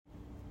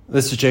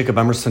This is Jacob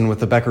Emerson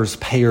with the Becker's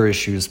Payer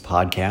Issues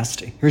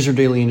podcast. Here's your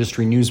daily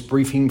industry news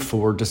briefing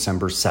for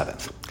December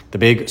 7th. The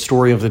big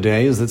story of the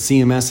day is that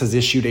CMS has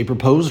issued a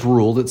proposed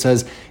rule that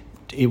says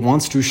it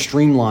wants to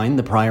streamline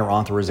the prior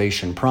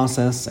authorization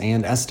process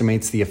and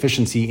estimates the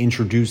efficiency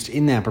introduced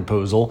in that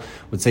proposal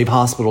would save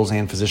hospitals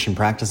and physician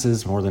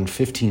practices more than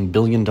 $15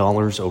 billion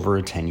over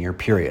a 10-year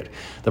period.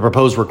 The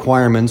proposed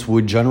requirements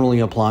would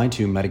generally apply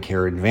to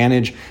Medicare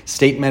Advantage,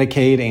 state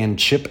Medicaid and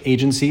CHIP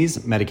agencies,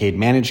 Medicaid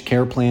managed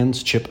care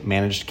plans, CHIP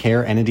managed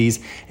care entities,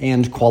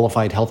 and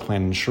qualified health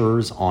plan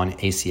insurers on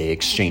ACA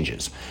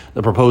exchanges.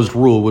 The proposed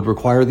rule would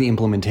require the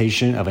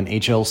implementation of an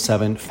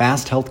HL7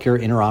 Fast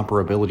Healthcare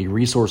Interoperability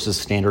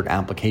Resources Standard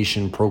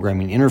Application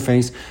Programming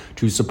Interface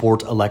to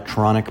support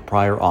electronic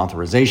prior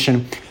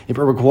authorization. It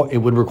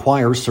would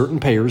require certain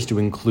payers to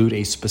include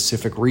a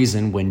specific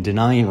reason when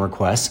denying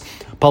requests,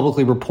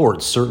 publicly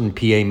report certain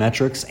PA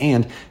metrics,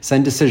 and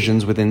send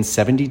decisions within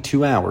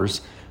 72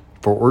 hours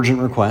for urgent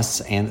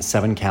requests and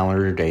 7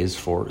 calendar days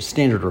for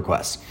standard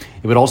requests.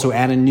 It would also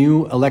add a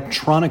new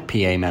electronic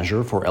PA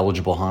measure for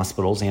eligible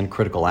hospitals and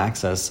critical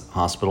access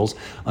hospitals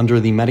under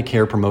the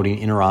Medicare Promoting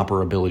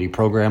Interoperability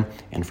Program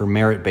and for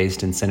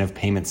merit-based incentive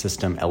payment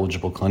system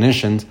eligible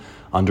clinicians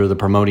under the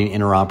Promoting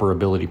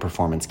Interoperability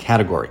Performance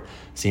category.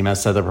 CMS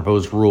said the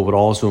proposed rule would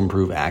also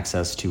improve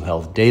access to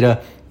health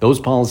data. Those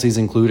policies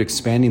include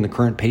expanding the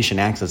current patient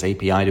access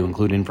API to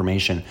include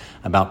information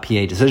about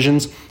PA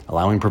decisions,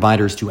 allowing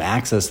providers to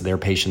access their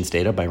patients'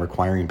 data by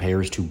requiring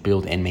payers to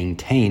build and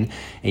maintain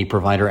a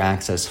provider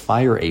access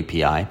FHIR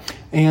API,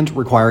 and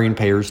requiring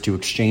payers to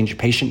exchange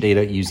patient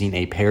data using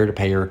a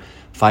payer-to-payer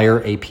FHIR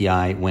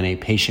API when a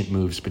patient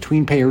moves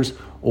between payers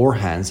or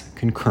has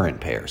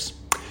concurrent payers.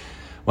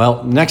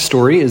 Well, next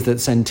story is that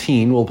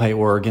Centene will pay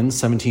Oregon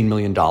 $17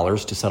 million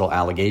to settle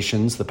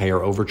allegations the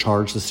payer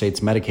overcharged the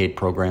state's Medicaid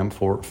program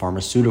for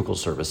pharmaceutical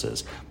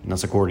services. And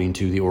that's according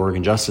to the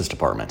Oregon Justice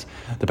Department.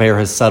 The payer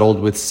has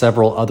settled with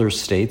several other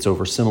states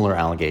over similar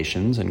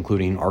allegations,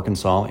 including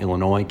Arkansas,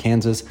 Illinois,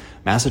 Kansas,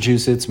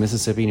 Massachusetts,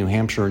 Mississippi, New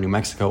Hampshire, New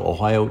Mexico,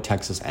 Ohio,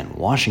 Texas, and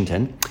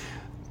Washington.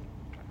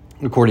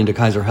 According to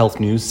Kaiser Health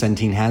News,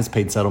 Centene has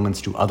paid settlements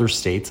to other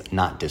states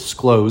not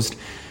disclosed.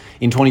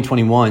 In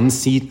 2021,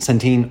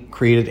 Centene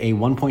created a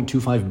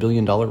 $1.25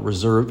 billion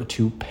reserve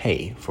to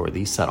pay for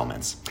these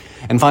settlements.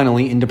 And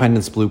finally,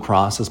 Independence Blue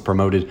Cross has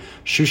promoted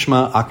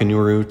Shushma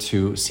Akinuru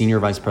to Senior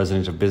Vice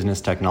President of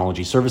Business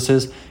Technology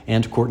Services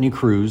and Courtney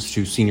Cruz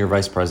to Senior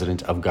Vice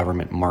President of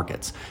Government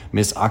Markets.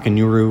 Ms.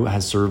 Akinuru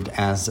has served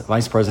as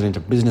Vice President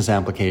of Business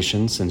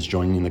Applications since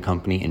joining the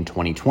company in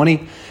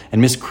 2020,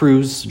 and Ms.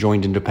 Cruz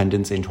joined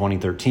Independence in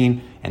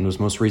 2013 and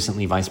was most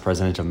recently Vice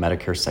President of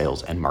Medicare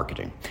Sales and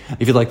Marketing.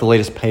 If you'd like the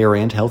latest payer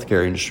and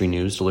healthcare industry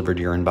news delivered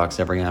to your inbox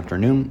every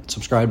afternoon,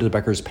 subscribe to the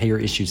Becker's Payer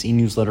Issues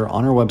e-newsletter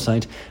on our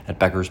website at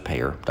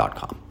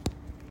beckerspayer.com.